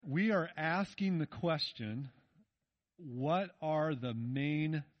we are asking the question, what are the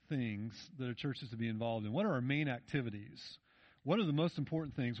main things that a church is to be involved in? What are our main activities? What are the most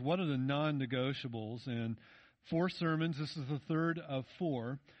important things? What are the non-negotiables? And 4 sermons, this is the third of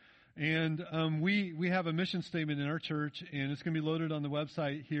 4. And we have a mission statement in our church, and it's going to be loaded on the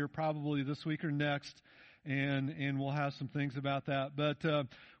website here probably this week or next, and we'll have some things about that. But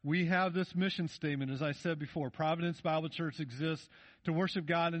we have this mission statement, as I said before. Providence Bible Church exists to worship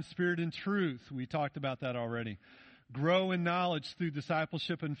God in spirit and truth. We talked about that already. Grow in knowledge through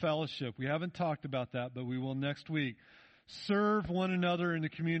discipleship and fellowship. We haven't talked about that, but we will next week. Serve one another in the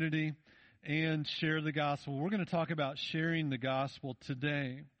community and share the gospel. We're going to talk about sharing the gospel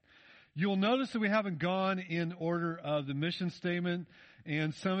today. You'll notice that we haven't gone in order of the mission statement,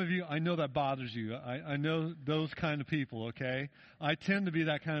 and some of you, I know that bothers you. I know those kind of people, okay? I tend to be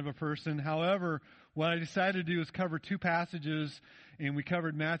that kind of a person. However, what I decided to do is cover 2 passages, and we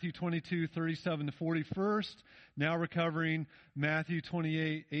covered Matthew 22, 37 to 40 first. Now we're covering Matthew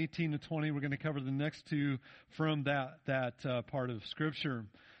 28, 18 to 20. We're going to cover the next 2 from that part of Scripture.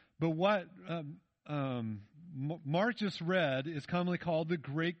 But what Mark just read is commonly called the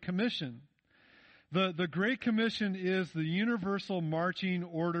Great Commission. The Great Commission is the universal marching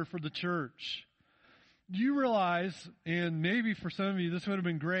order for the church. Do you realize, and maybe for some of you this would have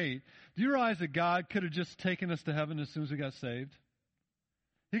been great, do you realize that God could have just taken us to heaven as soon as we got saved?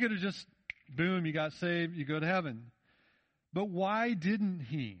 He could have just, boom, you got saved, you go to heaven. But why didn't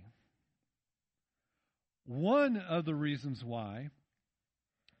He? One of the reasons why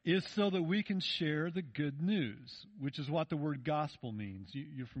is so that we can share the good news, which is what the word gospel means.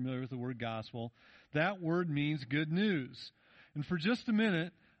 You're familiar with the word gospel. That word means good news. And for just a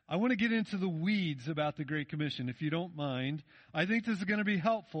minute, I want to get into the weeds about the Great Commission, if you don't mind. I think this is going to be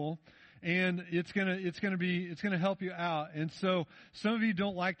helpful, and it's going to help you out. And so some of you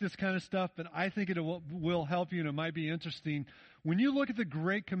don't like this kind of stuff, but I think it will help you, and it might be interesting. When you look at the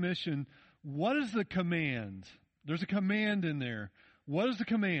Great Commission, what is the command? There's a command in there. What is the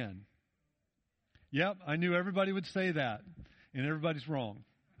command? Yep, I knew everybody would say that, and everybody's wrong.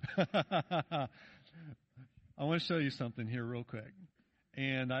 I want to show you something here real quick,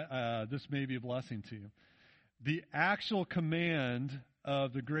 and this may be a blessing to you. The actual command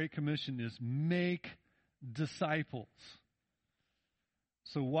of the Great Commission is make disciples.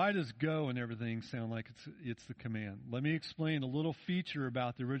 So why does go and everything sound like it's the command? Let me explain a little feature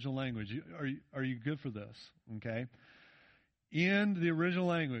about the original language. Are you good for this? Okay. In the original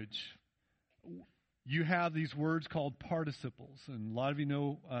language, you have these words called participles, and a lot of you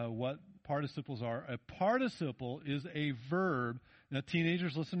know what participles are. A participle is a verb. Now,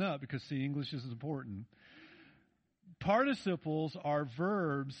 teenagers, listen up, because, see, English is important. Participles are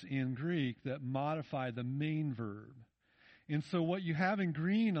verbs in Greek that modify the main verb. And so what you have in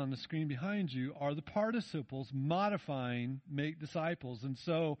green on the screen behind you are the participles modifying make disciples. And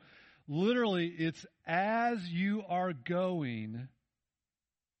so literally, it's as you are going,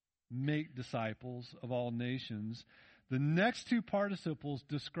 make disciples of all nations. The next 2 participles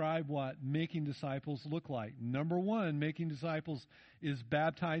describe what making disciples look like. Number 1, making disciples is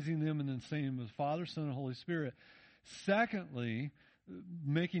baptizing them in the name of the Father, Son, and Holy Spirit. Secondly,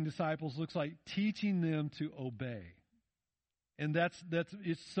 making disciples looks like teaching them to obey. And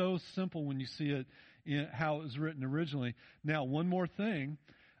it's so simple when you see it in how it was written originally. Now, one more thing.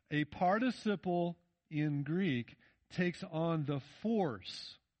 A participle in Greek takes on the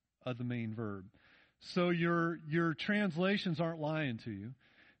force of the main verb. So your translations aren't lying to you,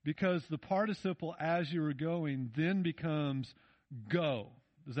 because the participle as you were going then becomes go.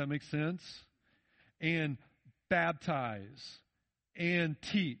 Does that make sense? And baptize and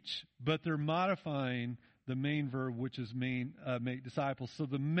teach, but they're modifying the main verb, which is make disciples. So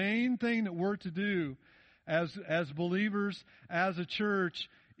the main thing that we're to do as believers, as a church,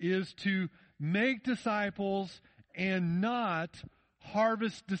 is to make disciples and not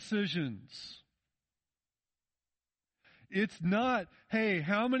harvest decisions. It's not, hey,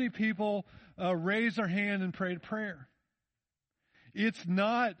 how many people raise their hand and prayed a prayer? It's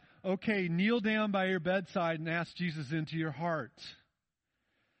not, okay, kneel down by your bedside and ask Jesus into your heart.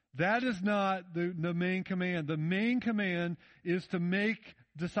 That is not the main command. The main command is to make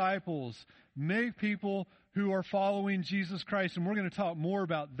disciples, make people who are following Jesus Christ. And we're going to talk more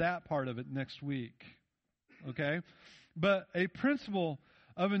about that part of it next week. Okay? But a principle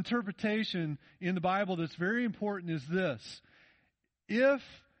of interpretation in the Bible that's very important is this. If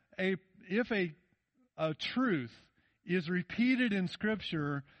a truth is repeated in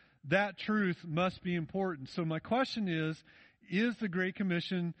Scripture, that truth must be important. So my question is the Great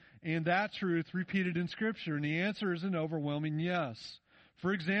Commission and that truth repeated in Scripture? And the answer is an overwhelming yes.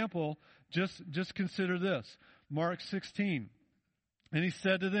 For example, just consider this. Mark 16. And he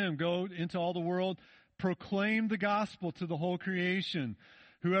said to them, go into all the world, proclaim the gospel to the whole creation.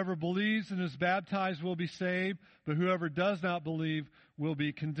 Whoever believes and is baptized will be saved, but whoever does not believe will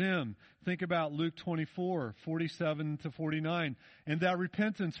be condemned. Think about Luke 24, 47 to 49. And that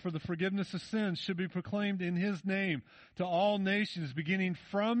repentance for the forgiveness of sins should be proclaimed in his name to all nations, beginning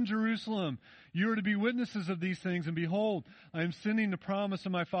from Jerusalem. You are to be witnesses of these things, and behold, I am sending the promise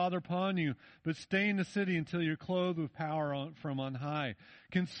of my Father upon you, but stay in the city until you're clothed with power from on high.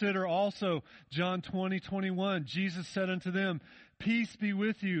 Consider also John 20, 21. Jesus said unto them, peace be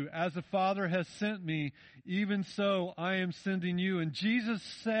with you. As the Father has sent me, even so I am sending you. And Jesus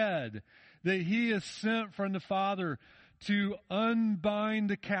said that he is sent from the Father to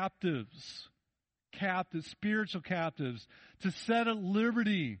unbind the captives, spiritual captives, to set at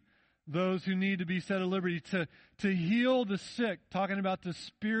liberty those who need to be set at liberty, to heal the sick, talking about the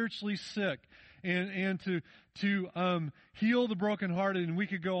spiritually sick, and to heal the brokenhearted, and we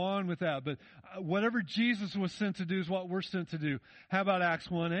could go on with that. But whatever Jesus was sent to do is what we're sent to do. How about Acts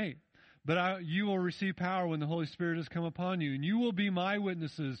 1:8? But you will receive power when the Holy Spirit has come upon you, and you will be my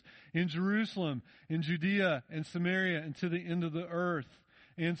witnesses in Jerusalem, in Judea, and Samaria, and to the end of the earth.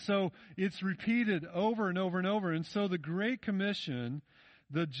 And so it's repeated over and over and over. And so the Great Commission,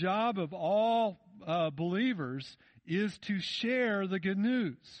 the job of all believers, is to share the good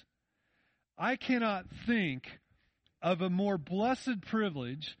news. I cannot think of a more blessed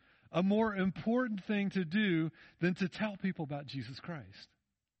privilege, a more important thing to do than to tell people about Jesus Christ.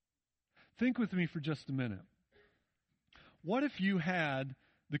 Think with me for just a minute. What if you had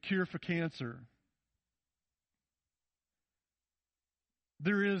the cure for cancer?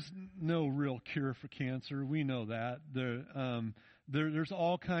 There is no real cure for cancer. We know that. There's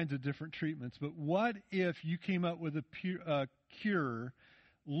all kinds of different treatments. But what if you came up with a cure?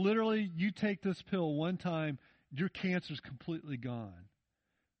 Literally, you take this pill one time, your cancer's completely gone.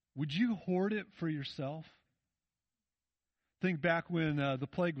 Would you hoard it for yourself? Think back when the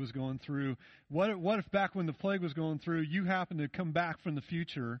plague was going through. What if back when the plague was going through, you happened to come back from the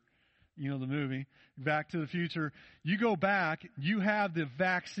future, you know the movie, Back to the Future. You go back, you have the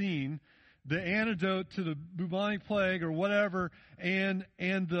vaccine, the antidote to the bubonic plague or whatever, and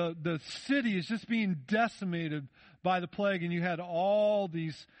the city is just being decimated by the plague, and you had all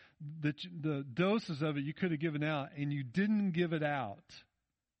these, the doses of it you could have given out, and you didn't give it out.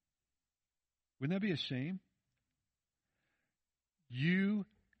 Wouldn't that be a shame? You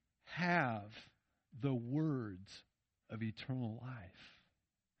have the words of eternal life.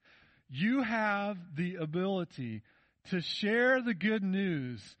 You have the ability to share the good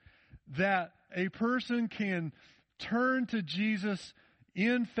news that a person can turn to Jesus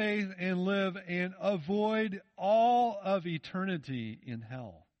in faith and live and avoid all of eternity in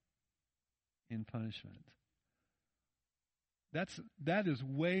hell, in punishment. That is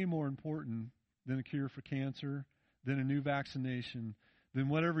way more important than a cure for cancer, than a new vaccination, than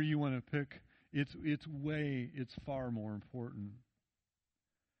whatever you want to pick. It's far more important.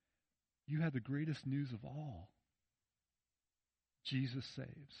 You have the greatest news of all. Jesus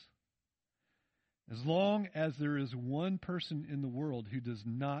saves. As long as there is one person in the world who does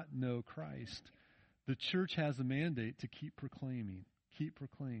not know Christ, the church has a mandate to keep proclaiming.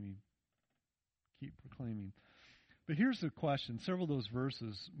 But here's the question. Several of those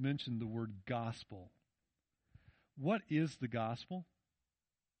verses mention the word gospel. What is the gospel?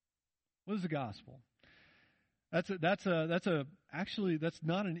 What is the gospel? Actually, that's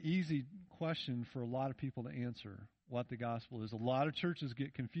not an easy question for a lot of people to answer, what the gospel is. A lot of churches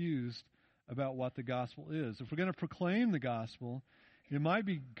get confused about what the gospel is. If we're going to proclaim the gospel, it might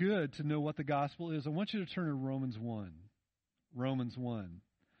be good to know what the gospel is. I want you to turn to Romans 1. Romans 1.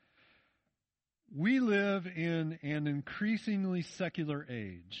 We live in an increasingly secular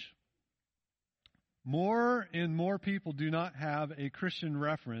age. More and more people do not have a Christian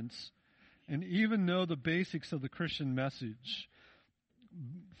reference and even know the basics of the Christian message.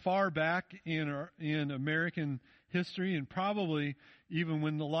 Far back in American history, and probably even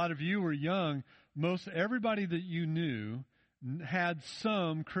when a lot of you were young, most everybody that you knew had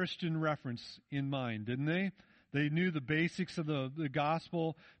some Christian reference in mind, didn't they? They knew the basics of the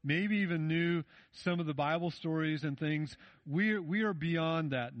gospel, maybe even knew some of the Bible stories and things. We are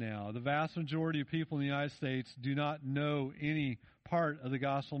beyond that now. The vast majority of people in the United States do not know any part of the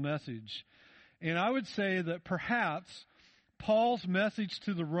gospel message. And I would say that perhaps Paul's message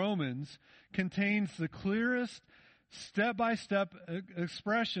to the Romans contains the clearest step-by-step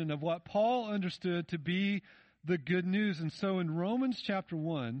expression of what Paul understood to be the good news. And so in Romans chapter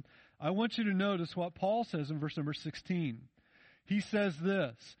 1, I want you to notice what Paul says in verse number 16. he says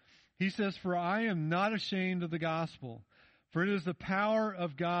this. He says, "For I am not ashamed of the gospel, for it is the power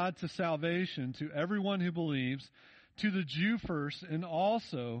of God to salvation to everyone who believes, to the Jew first and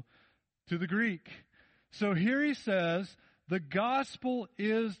also to the Greek." So here he says, the gospel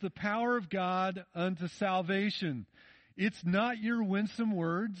is the power of God unto salvation. It's not your winsome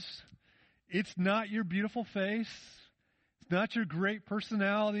words. It's not your beautiful face. It's not your great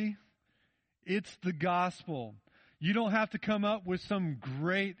personality. It's the gospel. You don't have to come up with some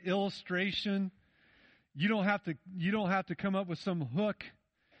great illustration. You don't have to come up with some hook.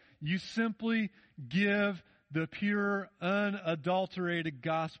 You simply give the pure, unadulterated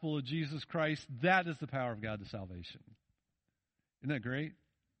gospel of Jesus Christ. That is the power of God to salvation. Isn't that great?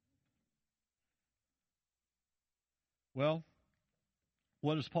 Well,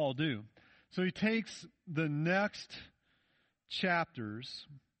 what does Paul do? So he takes the next chapters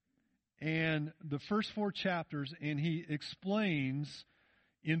and the first 4 chapters, and he explains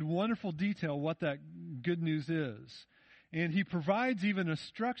in wonderful detail what that good news is. And he provides even a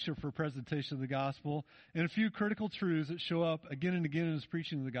structure for presentation of the gospel and a few critical truths that show up again and again in his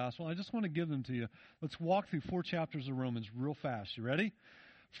preaching of the gospel. I just want to give them to you. Let's walk through 4 chapters of Romans real fast. You ready?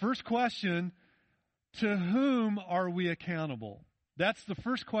 First question, to whom are we accountable? That's the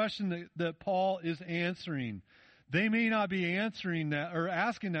first question that Paul is answering. They may not be answering that or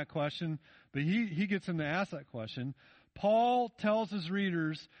asking that question, but he gets them to ask that question. Paul tells his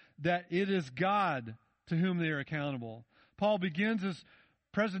readers that it is God to whom they are accountable. Paul begins his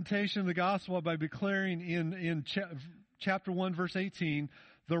presentation of the gospel by declaring in chapter 1, verse 18,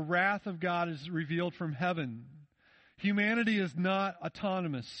 the wrath of God is revealed from heaven. Humanity is not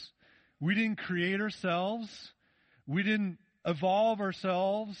autonomous. We didn't create ourselves. We didn't evolve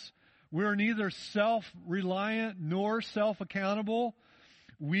ourselves. We're neither self-reliant nor self-accountable.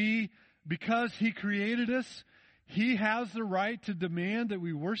 Because He created us, He has the right to demand that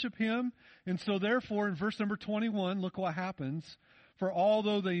we worship Him. And so therefore, in verse number 21, look what happens. For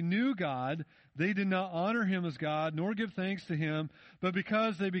although they knew God, they did not honor Him as God, nor give thanks to Him. But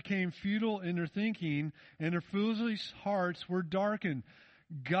because they became futile in their thinking, and their foolish hearts were darkened.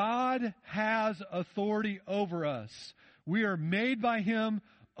 God has authority over us. We are made by Him,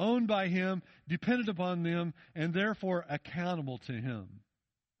 owned by Him, dependent upon Him, and therefore accountable to Him.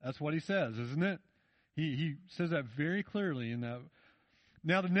 That's what he says, isn't it? He says that very clearly in that.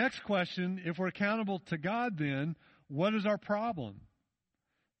 Now the next question, if we're accountable to God then, what is our problem?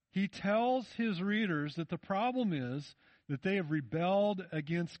 He tells his readers that the problem is that they have rebelled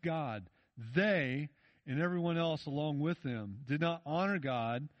against God. They, and everyone else along with them, did not honor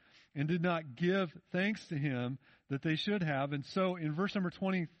God and did not give thanks to Him that they should have. And so in verse number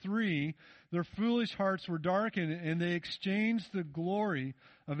 23, their foolish hearts were darkened, and they exchanged the glory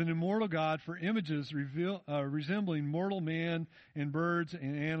of an immortal God for images resembling mortal man and birds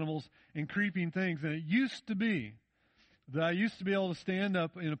and animals and creeping things. And it used to be that I used to be able to stand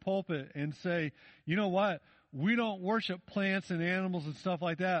up in a pulpit and say, you know what? We don't worship plants and animals and stuff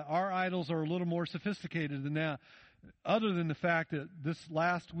like that. Our idols are a little more sophisticated than that. Other than the fact that this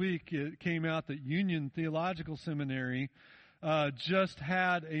last week it came out that Union Theological Seminary just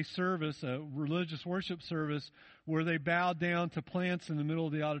had a service, a religious worship service, where they bowed down to plants in the middle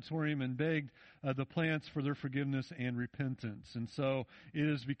of the auditorium and begged the plants for their forgiveness and repentance. And so it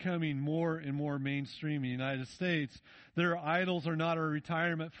is becoming more and more mainstream in the United States. Their idols are not our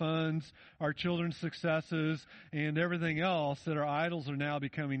retirement funds, our children's successes, and everything else. That our idols are now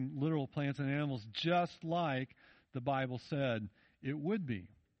becoming literal plants and animals, just like the Bible said it would be.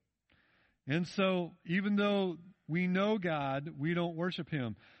 And so even though we know God, we don't worship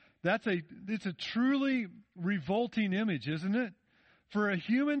Him. It's a truly revolting image, isn't it? For a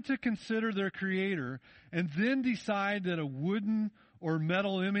human to consider their Creator and then decide that a wooden or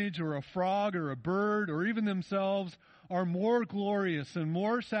metal image or a frog or a bird or even themselves are more glorious and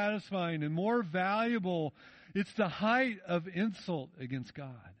more satisfying and more valuable, it's the height of insult against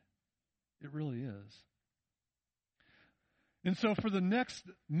God. It really is. And so for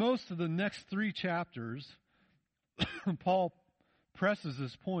most of the next 3 chapters, Paul presses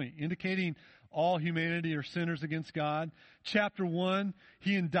this point, indicating all humanity are sinners against God. Chapter 1,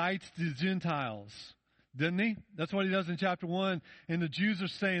 he indicts the Gentiles, didn't he? That's what he does in chapter 1. And the Jews are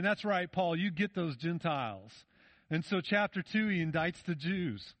saying, that's right, Paul, you get those Gentiles. And so chapter 2, he indicts the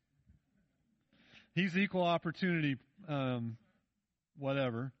Jews. He's equal opportunity,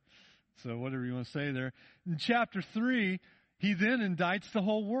 whatever. So whatever you want to say there. In chapter 3, he then indicts the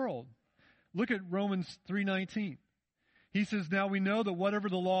whole world. Look at Romans 3:19. He says, now we know that whatever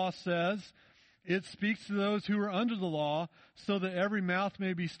the law says, it speaks to those who are under the law, so that every mouth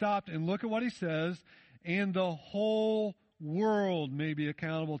may be stopped. And look at what he says, and the whole world may be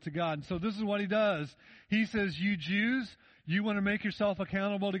accountable to God. And so this is what he does. He says, you Jews, you want to make yourself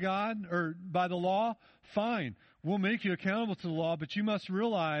accountable to God or by the law? Fine. We'll make you accountable to the law, but you must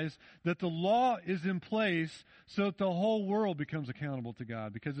realize that the law is in place so that the whole world becomes accountable to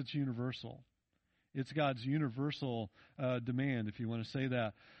God because it's universal. It's God's universal demand, if you want to say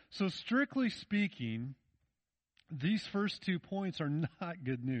that. So strictly speaking, these first 2 points are not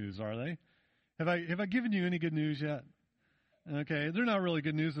good news, are they? Have I given you any good news yet? Okay, they're not really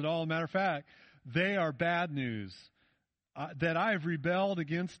good news at all. Matter of fact, they are bad news. That I have rebelled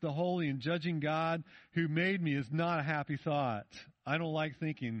against the holy and judging God who made me is not a happy thought. I don't like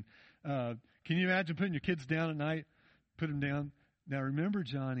thinking. Can you imagine putting your kids down at night? Put them down. Now remember,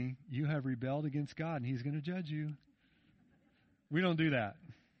 Johnny, you have rebelled against God and He's going to judge you. We don't do that.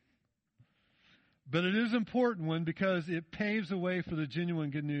 But it is an important one because it paves the way for the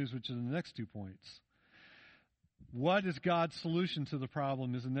genuine good news, which is the next 2 points. What is God's solution to the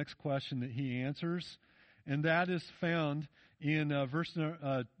problem is the next question that He answers. And that is found in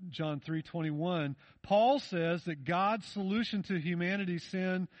John 3:21. Paul says that God's solution to humanity's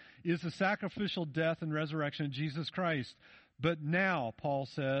sin is the sacrificial death and resurrection of Jesus Christ. But now, Paul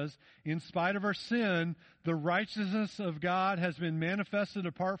says, in spite of our sin, the righteousness of God has been manifested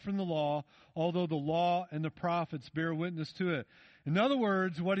apart from the law, although the law and the prophets bear witness to it. In other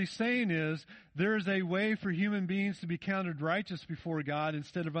words, what he's saying is there is a way for human beings to be counted righteous before God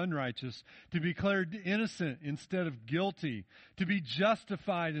instead of unrighteous, to be declared innocent instead of guilty, to be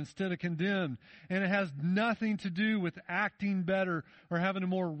justified instead of condemned. And it has nothing to do with acting better or having a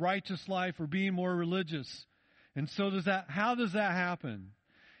more righteous life or being more religious. And so how does that happen?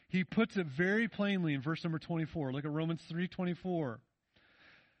 He puts it very plainly in verse number 24. Look at Romans 3:24.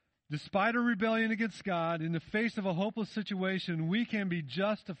 Despite our rebellion against God, in the face of a hopeless situation, we can be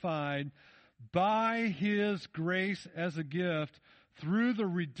justified by His grace as a gift through the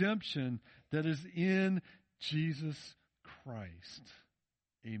redemption that is in Jesus Christ.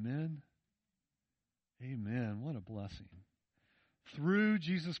 Amen? Amen. What a blessing. Through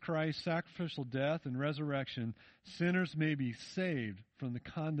Jesus Christ's sacrificial death and resurrection, sinners may be saved from the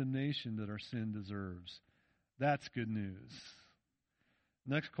condemnation that our sin deserves. That's good news.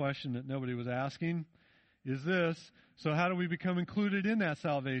 Next question that nobody was asking is this: so how do we become included in that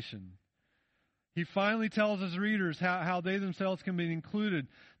salvation? He finally tells his readers how they themselves can be included.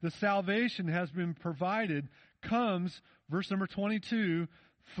 The salvation has been provided, comes, verse number 22,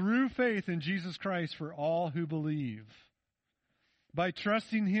 through faith in Jesus Christ for all who believe. By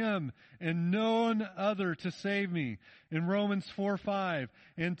trusting Him and none other to save me. In Romans 4:5,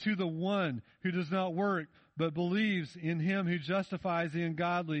 and to the one who does not work, but believes in Him who justifies the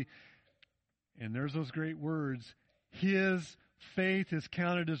ungodly. And there's those great words. His faith is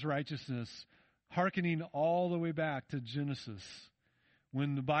counted as righteousness, hearkening all the way back to Genesis,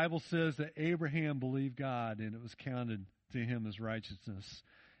 when the Bible says that Abraham believed God and it was counted to him as righteousness.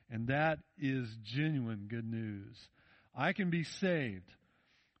 And that is genuine good news. I can be saved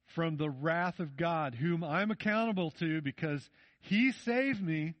from the wrath of God, whom I'm accountable to because He saved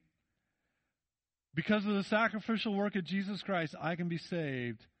me. Because of the sacrificial work of Jesus Christ, I can be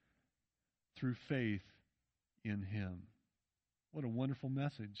saved through faith in Him. What a wonderful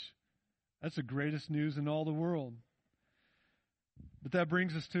message. That's the greatest news in all the world. But that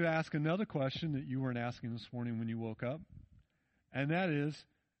brings us to ask another question that you weren't asking this morning when you woke up. And that is,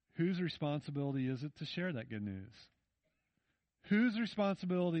 whose responsibility is it to share that good news? Whose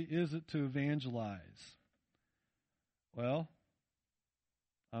responsibility is it to evangelize? Well,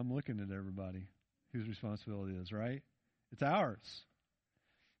 I'm looking at everybody whose responsibility it is, right? It's ours.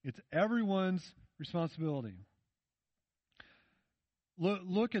 It's everyone's responsibility.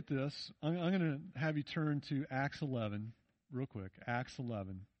 Look at this. I'm going to have you turn to Acts 11 real quick. Acts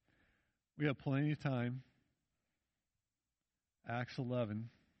 11. We have plenty of time. Acts 11.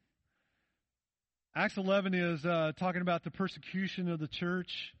 Acts 11 is talking about the persecution of the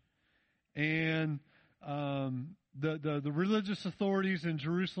church, and the religious authorities in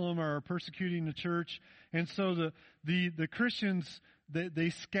Jerusalem are persecuting the church, and so the Christians they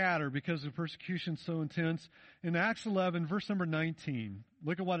scatter because the persecution is so intense. In Acts 11, verse number 19,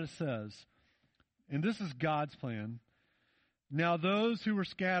 look at what it says, and this is God's plan. Now those who were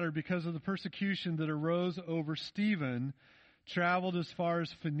scattered because of the persecution that arose over Stephen traveled as far as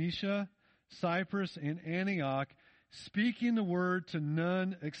Phoenicia, Cyprus, and Antioch, speaking the word to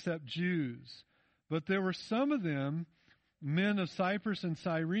none except Jews. But there were some of them, men of Cyprus and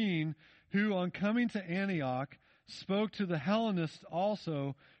Cyrene, who on coming to Antioch spoke to the Hellenists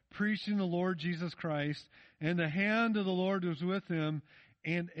also, preaching the Lord Jesus Christ. And the hand of the Lord was with them,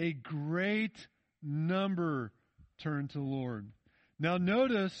 and a great number turn to the Lord. Now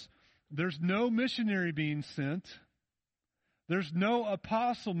notice there's no missionary being sent. There's no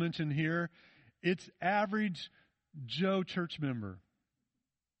apostle mentioned here. It's average Joe church member.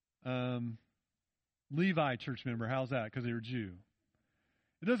 Levi church member. How's that? Because they were Jew.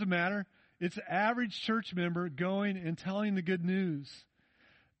 It doesn't matter. It's average church member going and telling the good news.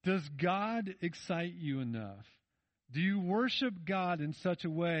 Does God excite you enough? Do you worship God in such a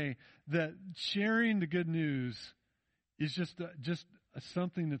way that sharing the good news is just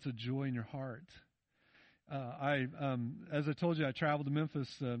something that's a joy in your heart? As I told you, I traveled to Memphis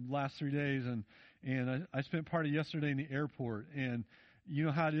last 3 days, and I spent part of yesterday in the airport. And you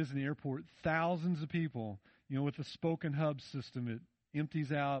know how it is in the airport. Thousands of people, with the spoken hub system, it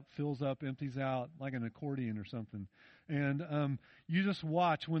empties out, fills up, empties out, like an accordion or something. And you just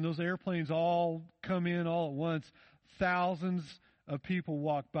watch when those airplanes all come in all at once, thousands of people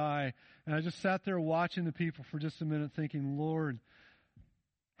walk by. And I just sat there watching the people for just a minute thinking, Lord,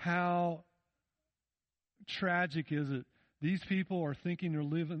 how tragic is it? These people are thinking they're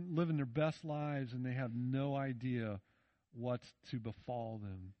living their best lives, and they have no idea what's to befall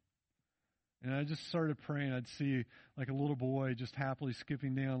them. And I just started praying. I'd see like a little boy just happily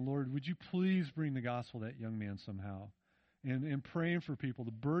skipping down. Lord, would you please bring the gospel to that young man somehow? And praying for people,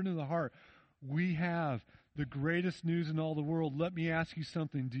 the burden of the heart. We have the greatest news in all the world. Let me ask you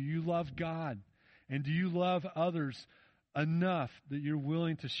something. Do you love God? And do you love others enough that you're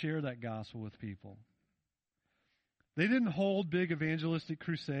willing to share that gospel with people? They didn't hold big evangelistic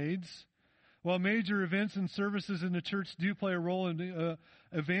crusades. While major events and services in the church do play a role in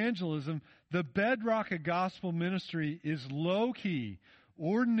evangelism, the bedrock of gospel ministry is low-key,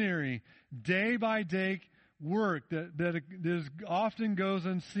 ordinary, day-by-day work that often goes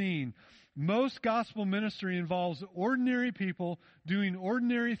unseen. Most gospel ministry involves ordinary people doing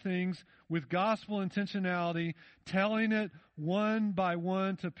ordinary things with gospel intentionality, telling it one by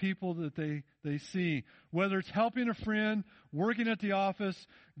one to people that they see. Whether it's helping a friend, working at the office,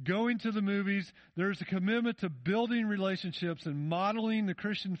 going to the movies, there's a commitment to building relationships and modeling the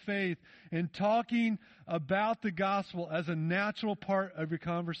Christian faith and talking about the gospel as a natural part of your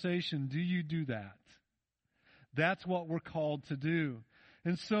conversation. Do you do that? That's what we're called to do.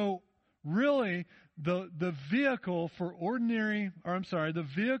 And so, really, the vehicle for the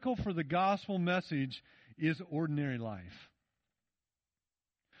vehicle for the gospel message is ordinary life.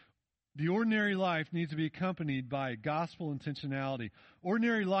 The ordinary life needs to be accompanied by gospel intentionality.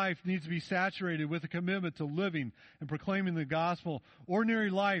 Ordinary life needs to be saturated with a commitment to living and proclaiming the gospel. Ordinary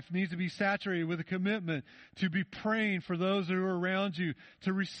life needs to be saturated with a commitment to be praying for those who are around you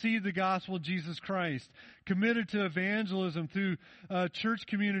to receive the gospel of Jesus Christ. Committed to evangelism through church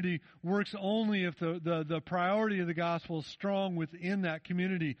community works only if the priority of the gospel is strong within that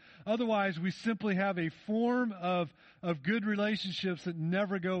community. Otherwise, we simply have a form of good relationships that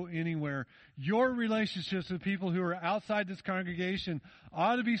never go anywhere. Your relationships with people who are outside this congregation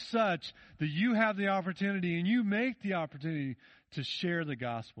ought to be such that you have the opportunity and you make the opportunity to share the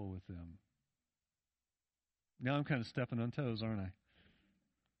gospel with them. Now I'm kind of stepping on toes, aren't I?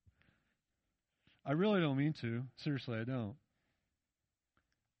 I really don't mean to. Seriously, I don't.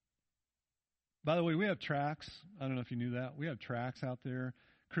 By the way, we have tracts. I don't know if you knew that. We have tracts out there.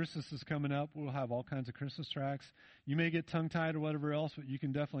 Christmas is coming up. We'll have all kinds of Christmas tracts. You may get tongue-tied or whatever else, but you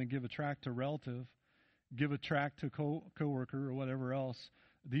can definitely give a tract to a relative, give a tract to a coworker or whatever else.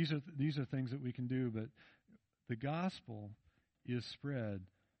 These are things that we can do, but the gospel is spread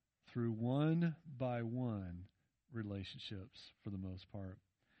through one by one relationships for the most part.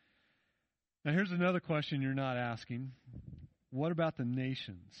 Now, here's another question you're not asking. What about the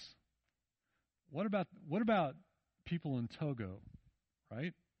nations? What about people in Togo,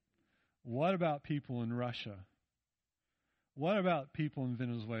 right? What about people in Russia? What about people in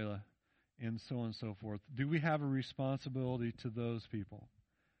Venezuela? And so on and so forth. Do we have a responsibility to those people?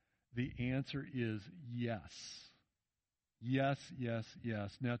 The answer is yes. Yes, yes,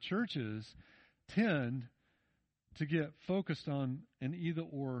 yes. Now, churches tend to get focused on an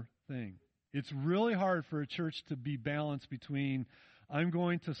either-or thing. It's really hard for a church to be balanced between I'm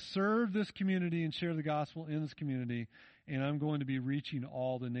going to serve this community and share the gospel in this community, and I'm going to be reaching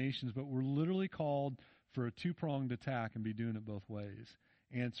all the nations. But we're literally called for a two-pronged attack and be doing it both ways.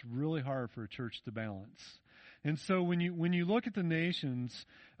 And it's really hard for a church to balance. And so when you look at the nations,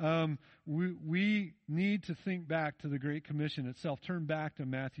 we need to think back to the Great Commission itself. Turn back to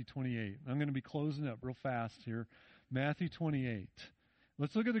Matthew 28. I'm going to be closing up real fast here. Matthew 28.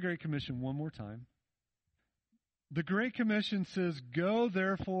 Let's look at the Great Commission one more time. The Great Commission says, "Go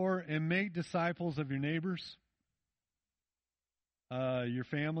therefore and make disciples of your neighbors." Your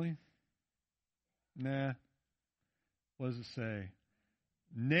family? Nah. what does it say?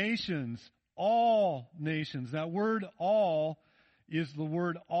 Nations, all nations. That word all is the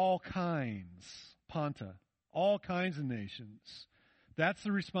word all kinds, panta, all kinds of nations. That's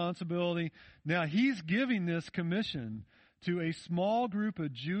the responsibility. Now, he's giving this commission to a small group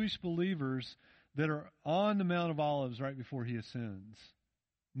of Jewish believers that are on the Mount of Olives right before he ascends.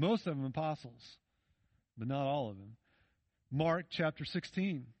 Most of them apostles, but not all of them. Mark chapter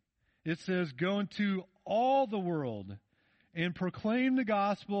 16. It says, go into all the world and proclaim the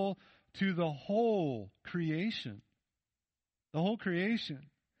gospel to the whole creation. The whole creation.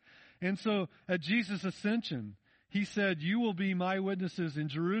 And so at Jesus' ascension, he said, you will be my witnesses in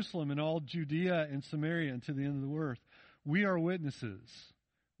Jerusalem and all Judea and Samaria and to the end of the earth. We are witnesses.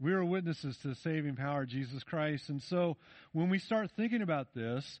 We are witnesses to the saving power of Jesus Christ. And so when we start thinking about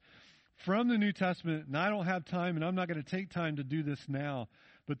this from the New Testament, and I don't have time, and I'm not going to take time to do this now,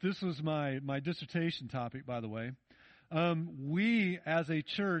 but this was my dissertation topic, by the way. We as a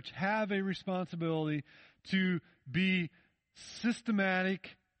church have a responsibility to be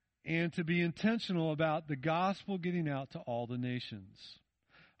systematic and to be intentional about the gospel getting out to all the nations.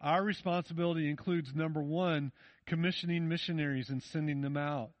 Our responsibility includes, number one, commissioning missionaries and sending them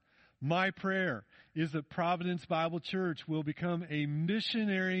out. My prayer is that Providence Bible Church will become a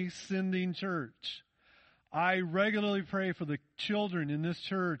missionary sending church. I regularly pray for the children in this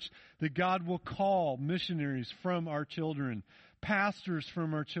church that God will call missionaries from our children, pastors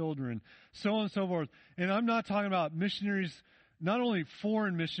from our children, so on and so forth. And I'm not talking about missionaries, not only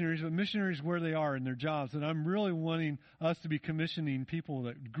foreign missionaries, but missionaries where they are in their jobs. And I'm really wanting us to be commissioning people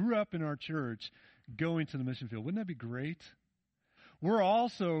that grew up in our church going to the mission field. Wouldn't that be great? We're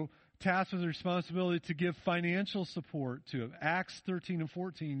also tasked with the responsibility to give financial support to it. Acts 13 and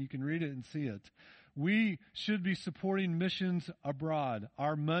 14, you can read it and see it. We should be supporting missions abroad.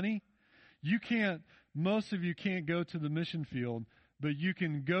 Our money, most of you can't go to the mission field, but you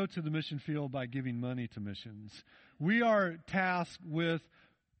can go to the mission field by giving money to missions. We are tasked with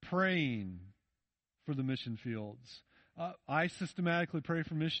praying for the mission fields. I systematically pray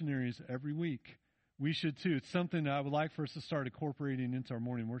for missionaries every week. We should too. It's something that I would like for us to start incorporating into our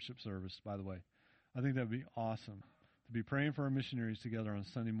morning worship service, by the way. I think that would be awesome, to be praying for our missionaries together on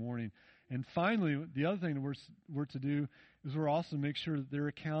Sunday morning. And finally, the other thing that we're to do is we're also to make sure that they're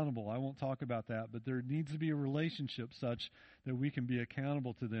accountable. I won't talk about that, but there needs to be a relationship such that we can be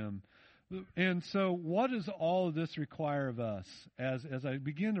accountable to them. And so what does all of this require of us? As I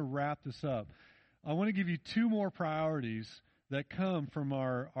begin to wrap this up, I want to give you two more priorities that come from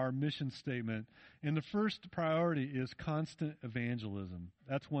our mission statement. And the first priority is constant evangelism.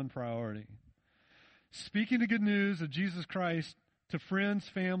 That's one priority. Speaking the good news of Jesus Christ to friends,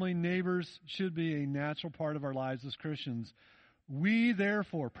 family, neighbors should be a natural part of our lives as Christians. We,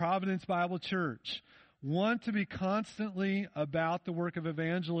 therefore, Providence Bible Church, want to be constantly about the work of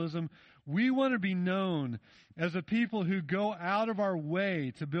evangelism. We want to be known as a people who go out of our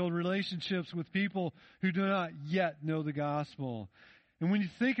way to build relationships with people who do not yet know the gospel. And when you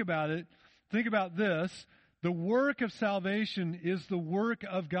think about it, think about this. The work of salvation is the work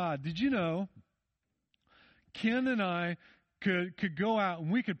of God. Did you know Ken and I could go out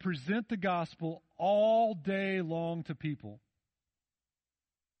and we could present the gospel all day long to people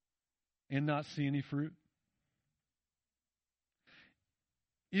and not see any fruit?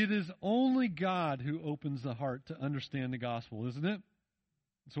 It is only God who opens the heart to understand the gospel, isn't it?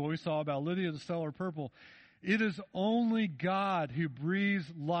 That's what we saw about Lydia the seller of purple. It is only God who breathes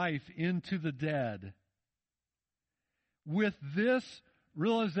life into the dead. With this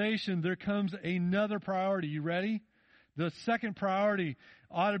realization, there comes another priority. You ready? The second priority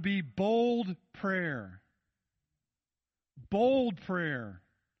ought to be bold prayer. Bold prayer.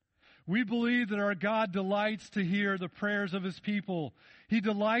 We believe that our God delights to hear the prayers of His people. He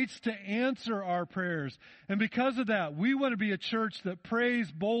delights to answer our prayers. And because of that, we want to be a church that prays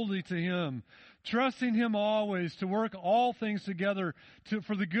boldly to Him, trusting Him always to work all things together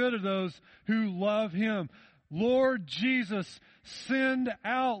for the good of those who love Him. Lord Jesus, send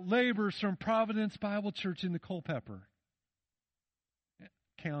out laborers from Providence Bible Church in the Culpeper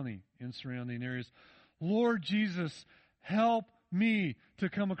County and surrounding areas. Lord Jesus, help me to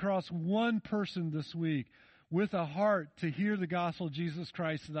come across one person this week with a heart to hear the gospel of Jesus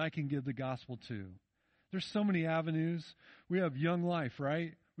Christ that I can give the gospel to. There's so many avenues. We have Young Life,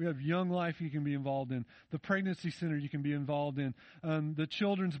 right? We have Young Life you can be involved in. The Pregnancy Center you can be involved in. The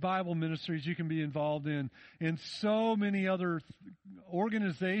Children's Bible Ministries you can be involved in. And so many other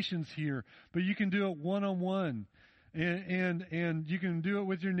organizations here. But you can do it one-on-one. And you can do it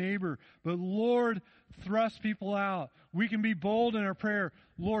with your neighbor. But Lord, thrust people out. We can be bold in our prayer.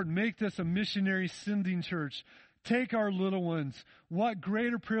 Lord, make this a missionary sending church. Take our little ones. What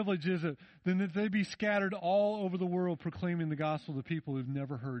greater privilege is it than that they be scattered all over the world proclaiming the gospel to people who've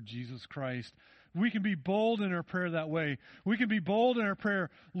never heard Jesus Christ? We can be bold in our prayer that way. We can be bold in our prayer.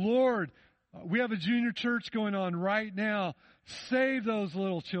 Lord, we have a junior church going on right now. Save those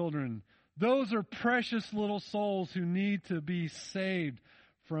little children. Those are precious little souls who need to be saved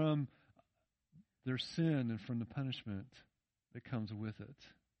from their sin and from the punishment that comes with it.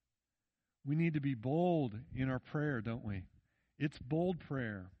 We need to be bold in our prayer, don't we? It's bold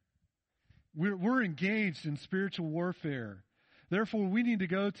prayer. We're engaged in spiritual warfare. Therefore, we need to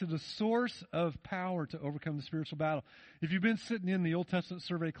go to the source of power to overcome the spiritual battle. If you've been sitting in the Old Testament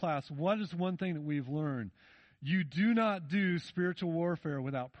survey class, what is one thing that we've learned? You do not do spiritual warfare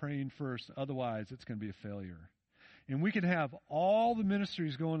without praying first. Otherwise, it's going to be a failure. And we can have all the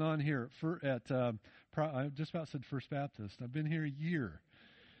ministries going on here I just about said First Baptist. I've been here a year.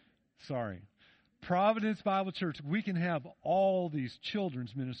 Sorry. Providence Bible Church, we can have all these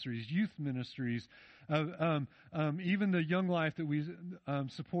children's ministries, youth ministries, even the Young Life that we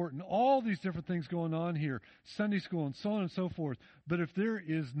support, and all these different things going on here, Sunday school and so on and so forth. But if there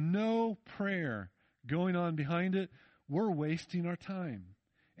is no prayer going on behind it, we're wasting our time.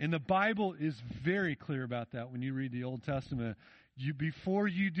 And the Bible is very clear about that when you read the Old Testament. Before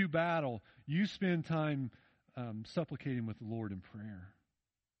you do battle, you spend time supplicating with the Lord in prayer.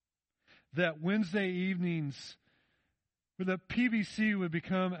 That Wednesday evenings, the PBC would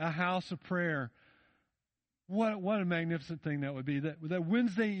become a house of prayer. What a magnificent thing that would be. That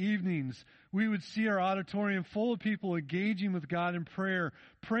Wednesday evenings, we would see our auditorium full of people engaging with God in prayer,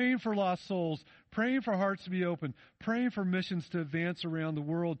 praying for lost souls, praying for hearts to be open, praying for missions to advance around the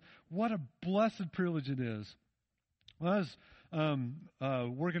world. What a blessed privilege it is. When I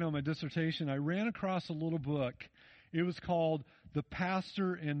was working on my dissertation, I ran across a little book. It was called The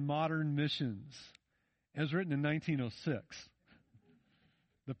Pastor in Modern Missions. It was written in 1906.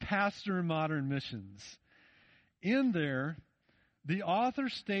 The Pastor in Modern Missions. In there, the author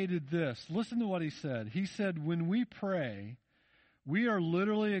stated this. Listen to what he said. He said, when we pray, we are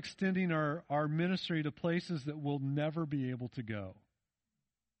literally extending our ministry to places that we'll never be able to go.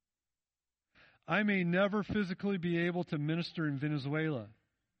 I may never physically be able to minister in Venezuela,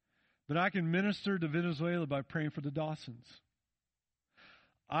 but I can minister to Venezuela by praying for the Dawsons.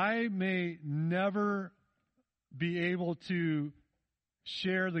 I may never be able to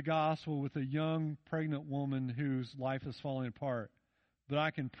share the gospel with a young pregnant woman whose life is falling apart, but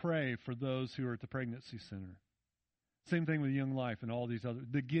I can pray for those who are at the pregnancy center. Same thing with Young Life and all these other,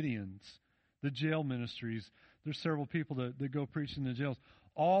 the Gideons, the jail ministries. There's several people that go preach in the jails.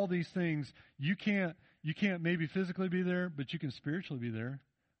 All these things, you can't maybe physically be there, but you can spiritually be there.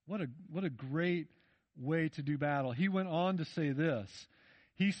 What a great way to do battle. He went on to say this.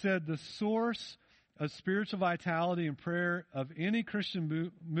 He said the source of spiritual vitality and prayer of any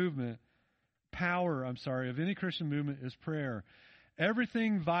Christian movement, of any Christian movement is prayer.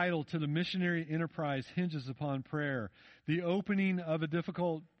 Everything vital to the missionary enterprise hinges upon prayer. The opening of a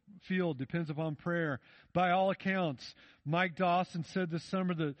difficult field depends upon prayer. By all accounts, Mike Dawson said this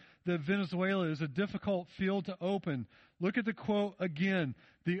summer that Venezuela is a difficult field to open. Look at the quote again.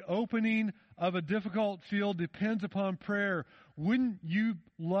 The opening of a difficult field depends upon prayer. Wouldn't you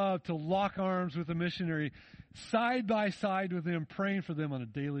love to lock arms with a missionary, side by side with them, praying for them on a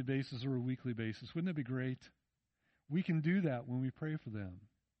daily basis or a weekly basis? Wouldn't that be great? We can do that when we pray for them.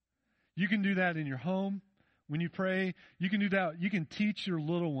 You can do that in your home. When you pray, you can do that. You can teach your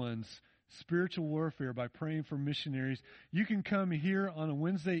little ones spiritual warfare by praying for missionaries. You can come here on a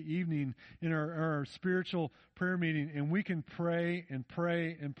Wednesday evening in our spiritual prayer meeting, and we can pray and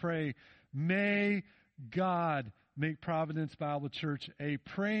pray and pray. May God make Providence Bible Church a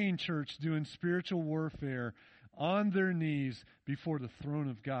praying church doing spiritual warfare on their knees before the throne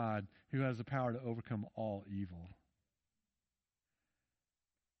of God, who has the power to overcome all evil.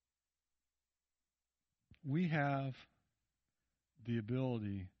 We have the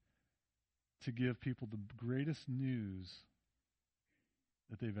ability to give people the greatest news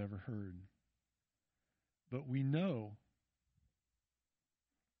that they've ever heard. But we know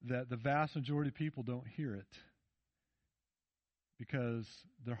that the vast majority of people don't hear it because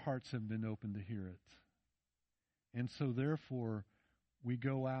their hearts have been opened to hear it. And so therefore, we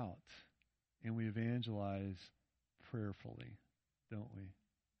go out and we evangelize prayerfully, don't we?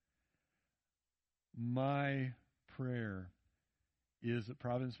 My prayer is that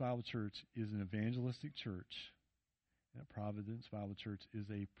Providence Bible Church is an evangelistic church, that Providence Bible Church is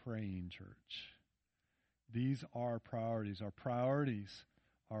a praying church. These are priorities. Our priorities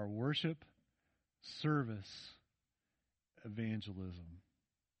are worship, service, evangelism.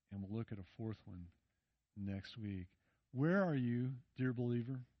 And we'll look at a fourth one next week. Where are you, dear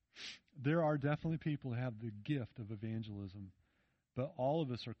believer? There are definitely people who have the gift of evangelism, but all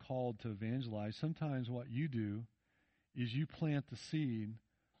of us are called to evangelize. Sometimes what you do is you plant the seed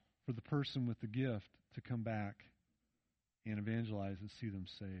for the person with the gift to come back and evangelize and see them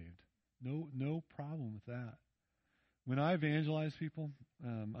saved. No problem with that. When I evangelize people,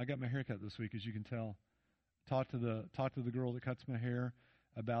 I got my hair cut this week, as you can tell. Talk to the girl that cuts my hair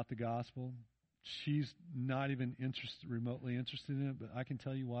about the gospel. She's not even remotely interested in it, but I can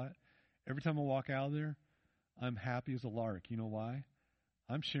tell you what, every time I walk out of there, I'm happy as a lark. You know why?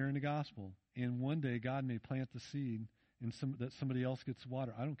 I'm sharing the gospel. And one day God may plant the seed and that somebody else gets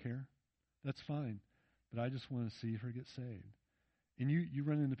water. I don't care. That's fine. But I just want to see her get saved. And you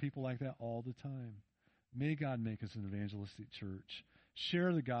run into people like that all the time. May God make us an evangelistic church.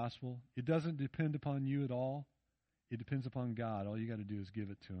 Share the gospel. It doesn't depend upon you at all. It depends upon God. All you got to do is give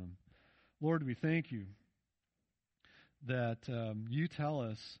it to him. Lord, we thank you that you tell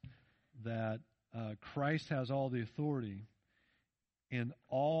us that Christ has all the authority, and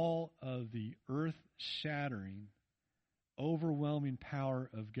all of the earth-shattering, overwhelming power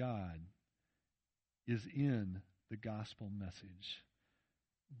of God is in the gospel message.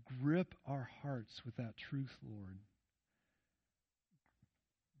 Grip our hearts with that truth, Lord.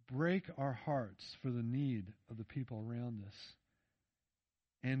 Break our hearts for the need of the people around us,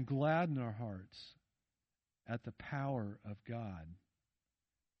 and gladden our hearts at the power of God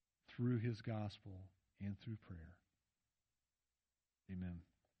through his gospel and through prayer. Amen.